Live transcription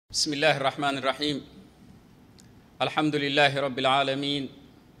بسم الله الرحمن الرحيم الحمد لله رب العالمين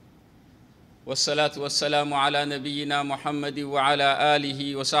والصلاة والسلام على نبينا محمد وعلى آله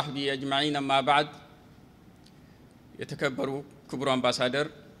وصحبه أجمعين ما بعد يتكبروا كبر أمباسادر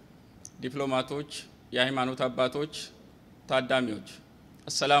دبلوماتوች የሃይማኖት አባቶች ታዳሚዎች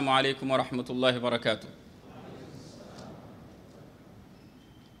السلام عليكم ورحمة الله وبركاته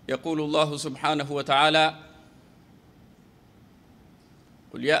يقول الله سبحانه وتعالى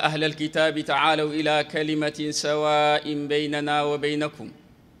قل يا أهل الكتاب تعالوا إلى كلمة سواء بيننا وبينكم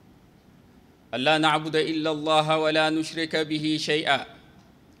ألا نعبد إلا الله ولا نشرك به شيئا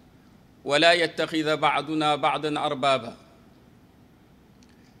ولا يتخذ بعضنا بعضا أربابا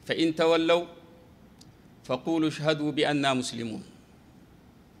فإن تولوا فقولوا اشهدوا بأننا مسلمون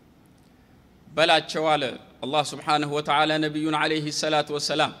بلا تشوال الله سبحانه وتعالى نبي عليه الصلاة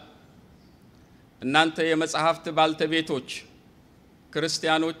والسلام أن أنت يا مصحفت بالتبيتوች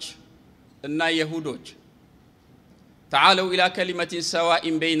ክርስቲያኖች እና ይሁዶች تعالوا إلى كلمة سواء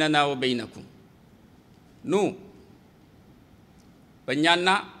بيننا وبينكم ኑ በእኛና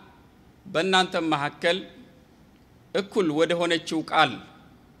በእናንተ መሐከል እኩል ወደ ሆነችው ቃል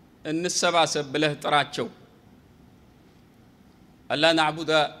እንሰባሰብ ብለህ ጥራቸው አላ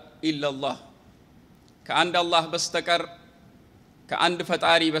ነዕቡደ ኢላላህ ከአንድ አላህ በስተቀር ከአንድ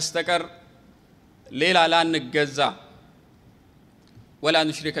ፈጣሪ በስተቀር ሌላ ላንገዛ ولا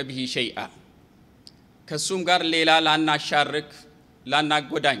نشرك به شيئا كسوم غار ليلا لا نشارك لا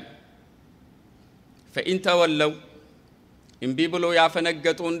نغداኝ فإن تولوا إن بيبلو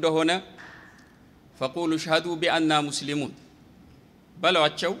ያፈነገጡ እንደሆነ فقولوا اشهدوا بأننا مسلمون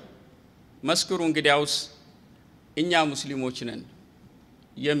በሏቸው መስክሩ እንግዲያውስ እኛ ሙስሊሞች ነን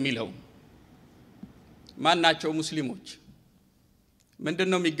የሚለው ማናቸው ሙስሊሞች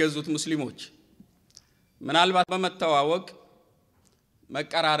ምንድነው የሚገዙት ሙስሊሞች ምናልባት በመተዋወቅ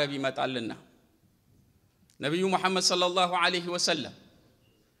መቀራረብ ይመጣልና ነብዩ መሐመድ ሰለላሁ ዐለይሂ ወሰለም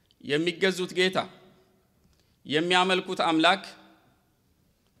የሚገዙት ጌታ የሚያመልኩት አምላክ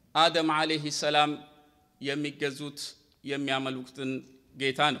አደም ዐለይሂ ሰላም የሚገዙት የሚያመልኩትን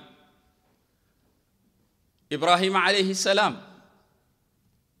ጌታ ነው ኢብራሂም ዐለይሂ ሰላም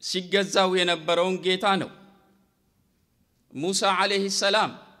ሲገዛው የነበረውን ጌታ ነው ሙሳ ዐለይሂ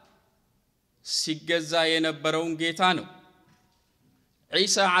ሰላም ሲገዛ የነበረውን ጌታ ነው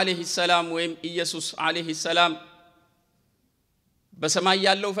عيسى عليه السلام ويم ኢየሱስ عليه السلام በሰማይ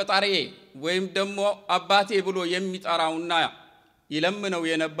ያለው ፈጣሪዬ ወይም ደሞ አባቴ ብሎ የሚጠራውና ይለምነው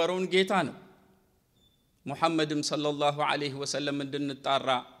የነበረውን ጌታ ነው ሙሐመድም ሰለላሁ ዐለይሂ ወሰለም እንድንጣራ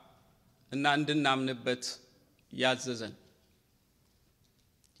እና እንድናምንበት ያዘዘን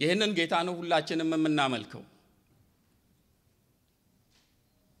ይሄንን ጌታ ነው ሁላችንም የምናመልከው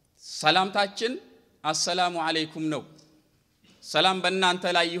ሰላምታችን አሰላሙ አለይኩም ነው ሰላም በእናንተ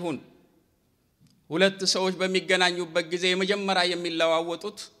ላይ ይሁን ሁለት ሰዎች በሚገናኙበት ጊዜ የመጀመሪያ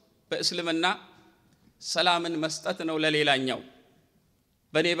የሚለዋወጡት በእስልምና ሰላምን መስጠት ነው ለሌላኛው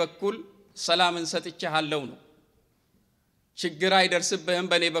በኔ በኩል ሰላምን ሰጥቻለሁ ነው ችግር አይደርስብህም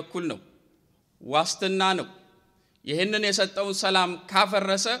በኔ በኩል ነው ዋስትና ነው ይሄንን የሰጠውን ሰላም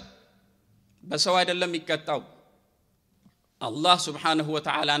ካፈረሰ በሰው አይደለም ይቀጣው አላህ Subhanahu Wa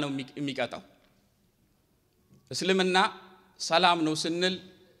Ta'ala ነው የሚቀጣው እስልምና ሰላም ነው ስንል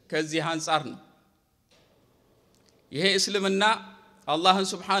ከዚህ አንፃር ነው ይሄ እስልምና አላህን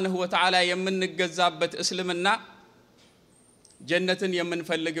Subhanahu Wa Ta'ala የምንገዛበት እስልምና ጀነትን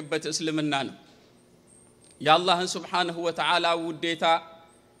የምንፈልግበት እስልምና ነው ያላህን Subhanahu Wa Ta'ala ውዴታ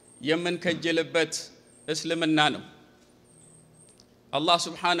የምንከጀልበት እስልምና ነው አላህ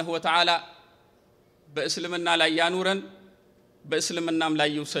Subhanahu Wa Ta'ala በእስልምና ላይ ያኑረን በእስልምናም ላይ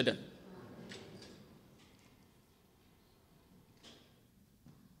ይውሰደን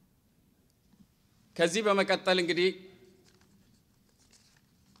ከዚህ በመቀጠል እንግዲህ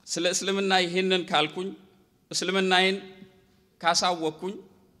ስለ እስልምና ይሄንን ካልኩኝ እስልምናዬን ካሳወኩኝ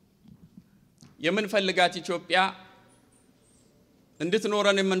የምንፈልጋት ኢትዮጵያ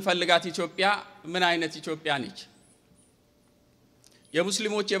እንድትኖረን የምንፈልጋት ኢትዮጵያ ምን አይነት ኢትዮጵያ ነች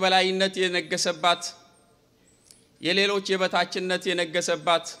የሙስሊሞች የበላይነት የነገሰባት የሌሎች የበታችነት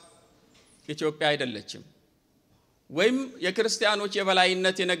የነገሰባት ኢትዮጵያ አይደለችም ወይም የክርስቲያኖች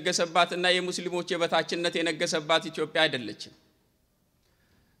የበላይነት የነገሰባትና የሙስሊሞች የበታችነት የነገሰባት ኢትዮጵያ አይደለችም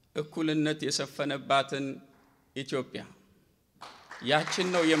እኩልነት የሰፈነባትን ኢትዮጵያ ያችን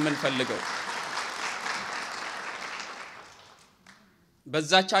ነው የምንፈልገው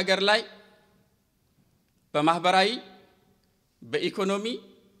በዛች ሀገር ላይ በማህበራዊ በኢኮኖሚ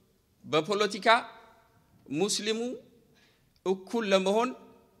በፖለቲካ ሙስሊሙ እኩል ለመሆን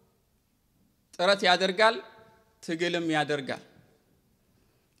ጥረት ያደርጋል ትግልም ያደርጋል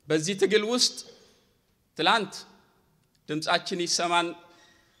በዚህ ትግል ውስጥ ትላንት ድምጻችን ይሰማን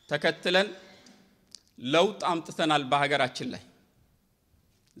ተከትለን ለውጥ አምጥተናል በሀገራችን ላይ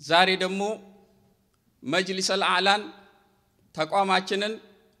ዛሬ ደግሞ መጅሊስ አልአዕላን ተቋማችንን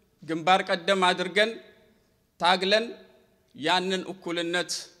ግንባር ቀደም አድርገን ታግለን ያንን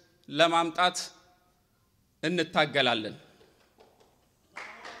እኩልነት ለማምጣት እንታገላለን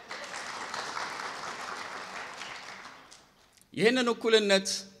ይህንን እኩልነት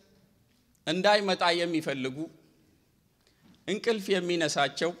እንዳይመጣ የሚፈልጉ እንቅልፍ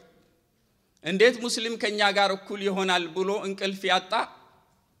የሚነሳቸው እንዴት ሙስሊም ከኛ ጋር እኩል ይሆናል ብሎ እንቅልፍ ያጣ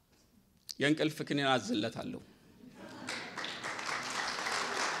የእንቅልፍ ክኒን አዝለታለሁ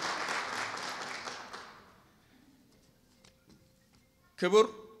ክቡር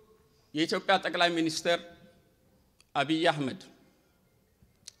የኢትዮጵያ ጠቅላይ ሚኒስትር አብይ አህመድ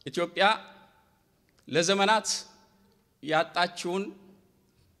ኢትዮጵያ ለዘመናት ያጣችውን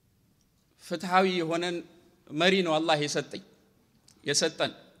ፍትሃዊ የሆነን መሪ ነው አላህ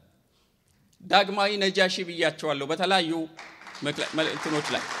የሰጠን ዳግማዊ ነጃሺ ብያቸዋለሁ በተለያዩ መልእክቶች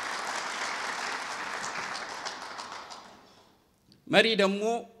ላይ መሪ ደግሞ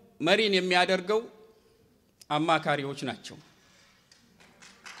መሪን የሚያደርገው አማካሪዎች ናቸው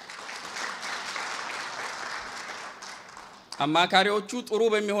አማካሪዎቹ ጥሩ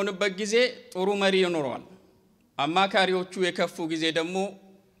በሚሆንበት ጊዜ ጥሩ መሪ ይኖራል አማካሪዎቹ የከፉ ጊዜ ደግሞ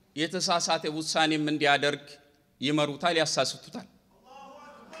የተሳሳተ ውሳኔም እንዲያደርግ ይመሩታል ያሳስቱታል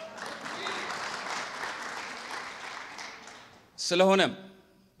ስለሆነም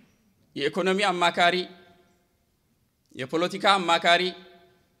የኢኮኖሚ አማካሪ የፖለቲካ አማካሪ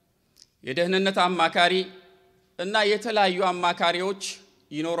የደህንነት አማካሪ እና የተለያዩ አማካሪዎች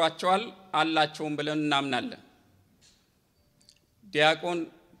ይኖራቸዋል አላቸውም ብለን እናምናለን ዲያቆን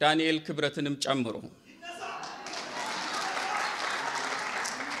ዳንኤል ክብረትንም ጨምሮ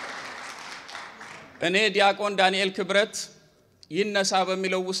እኔ ዲያቆን ዳንኤል ክብረት ይነሳ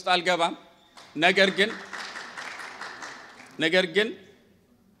በሚለው ውስጥ አልገባም ነገር ግን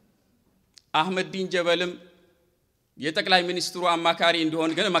አህመድ ዲን ጀበልም የጠቅላይ ሚኒስትሩ አማካሪ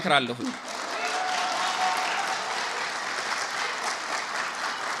እንዲሆን ግን መከራለሁ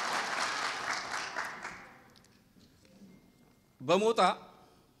በሞታ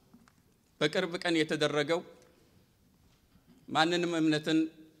በቅርብ ቀን የተደረገው ማንንም እምነትን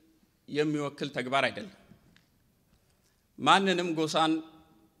የሚወክል ተግባር አይደለም ማንንም ጎሳን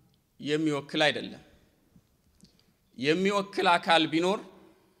የሚወክል አይደለም የሚወክል አካል ቢኖር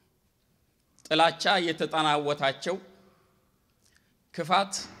ጥላቻ የተጠናወታቸው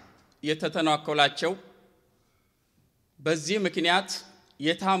ክፋት የተተናኮላቸው በዚህ ምክንያት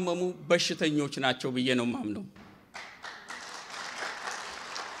የታመሙ በሽተኞች ናቸው ብዬ ነው ማምነው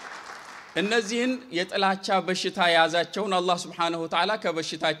እነዚህን የጥላቻ በሽታ ያዛቸውን አላህ Subhanahu Wa Ta'ala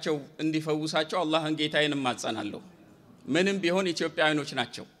ከበሽታቸው እንዲፈውሳቸው አላህን ጌታዬን ማጸናለሁ ምንም ቢሆን ኢትዮጵያውያኖች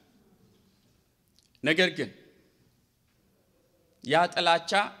ናቸው ነገር ግን ያ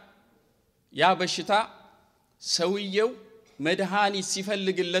ጥላቻ ያ በሽታ ሰውየው መድሃኒት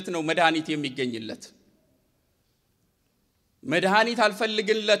ሲፈልግለት ነው መድሃኒት የሚገኝለት መድሃኒት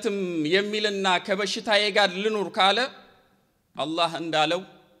አልፈልግለትም የሚልና ከበሽታዬ ጋር ልኑር ካለ አላህ እንዳለው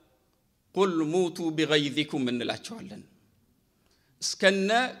قل موتوا بغيظكم እንላቸዋለን እስከነ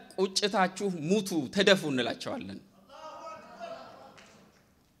ቁጭታችሁ ሙቱ ተደፉ እንላቸዋለን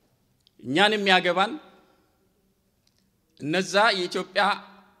እኛን የሚያገባን እነዛ የኢትዮጵያ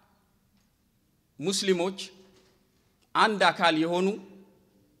ሙስሊሞች አንድ አካል የሆኑ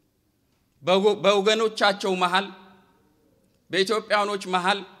በወገኖቻቸው መሃል በኢትዮጵያኖች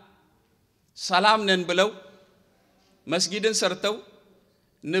መሃል ሰላም ነን ብለው መስጊድን ሰርተው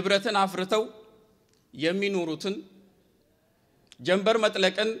ንብረትን አፍርተው የሚኖሩትን ጀንበር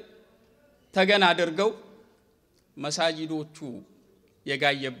መጥለቅን ተገና አድርገው መስጂዶቹ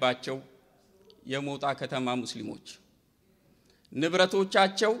የጋየባቸው የሞጣ ከተማ ሙስሊሞች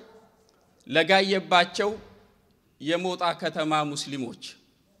ንብረቶቻቸው ለጋየባቸው የሞጣ ከተማ ሙስሊሞች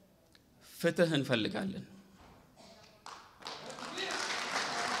ፍትህ እንፈልጋለን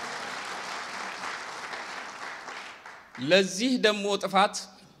ለዚህ ደሞ ጥፋት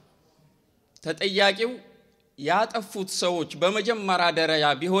ተጠያቂው ያጠፉት ሰዎች በመጀመሪያ ደረጃ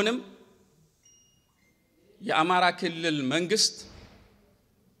ቢሆንም የአማራ ክልል መንግስት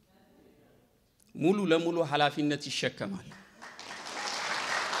ሙሉ ለሙሉ ኃላፊነት ይሸከማል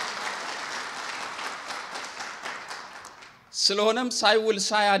ስለሆነም ሳይውል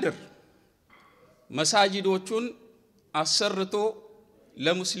ሳያድር መስጂዶቹን አሰርቶ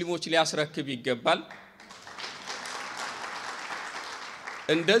ለሙስሊሞች ሊያስረክብ ይገባል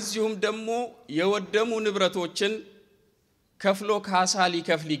እንደዚሁም ደግሞ የወደሙ ንብረቶችን ከፍሎ ካሳ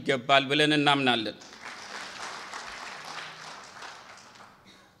ሊከፍል ይገባል ብለን እናምናለን።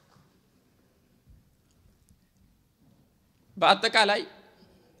 በአጠቃላይ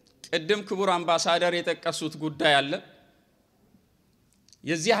ቅድም ክቡር አምባሳደር የጠቀሱት ጉዳይ አለ።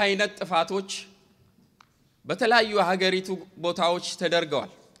 የዚህ አይነት ጥፋቶች በተለያዩ ሀገሪቱ ቦታዎች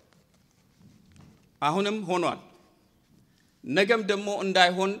ተደርገዋል። አሁንም ሆኗል። ነገም ደግሞ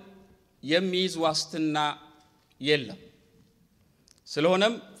እንዳይሆን የሚይዝ ዋስትና የለም።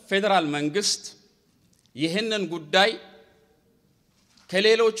 ስለሆነም ፌደራል መንግስት ይህንን ጉዳይ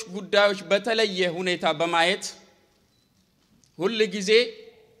ከሌሎች ጉዳዮች በተለየ ሁኔታ በማየት ሁሉ ጊዜ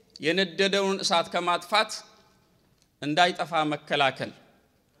የነደደውን እሳት ከማጥፋት እንዳይጠፋ መከላከል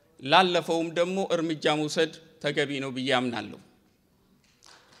ላለፈውም ደግሞ እርምጃ መውሰድ ተገቢ ነው ብዬ አምናለሁ።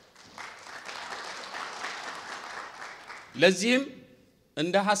 ለዚህም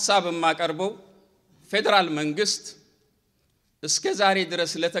እንደ ሐሳብ ማቀርበው ፌደራል መንግስት እስከ ዛሬ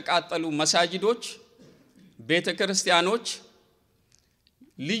ድረስ ለተቃጠሉ መስጂዶች ቤተክርስቲያኖች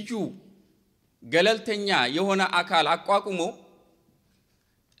ልዩ ገለልተኛ የሆነ አካል አቋቁሞ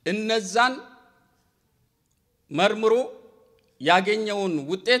እነዛን መርምሮ ያገኘውን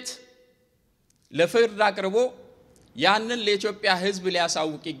ውጤት ለፍርድ አቅርቦ ያንን ለኢትዮጵያ ሕዝብ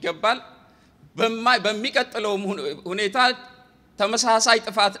ሊያሳውቅ ይገባል። በሚቀጥለው ሁኔታ ተመሳሳይ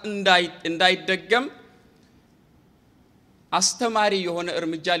ጥፋት እንዳይደገም አስተማሪ የሆነ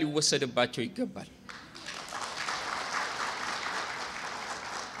እርምጃ ሊወሰድባቸው ይገባል።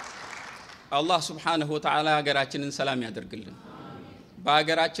 አላህ Subhanahu Wa Ta'ala ሀገራችንን ሰላም ያደርግልን።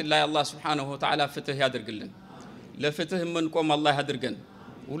 በሀገራችን ላይ አላህ Subhanahu Wa Ta'ala ፍትህ ያደርግልን። ለፍትህ ምንቆም አላህ ያድርገን።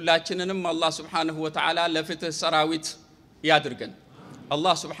 ሁላችንንም አላህ Subhanahu Wa Ta'ala ለፍትህ ሰራዊት ያድርገን።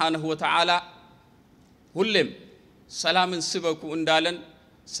 አላህ Subhanahu Wa Ta'ala ሁሌም ሰላምን ስበኩ እንዳለን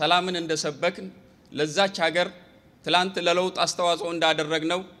ሰላምን እንደሰበክን ለዛች ሀገር ትላንት ለለውጥ አስተዋጽኦ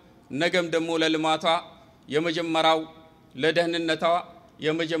እንዳደረግነው ነገም ደግሞ ለልማቷ የመጀመሪያው ለደህንነቷ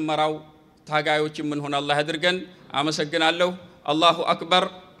የመጀመሪያው ታጋዮች ምን ሆነ አላህ ያድርገን። አመሰግናለሁ። አላሁ አክበር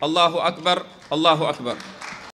አላሁ አክበር አላሁ አክበር።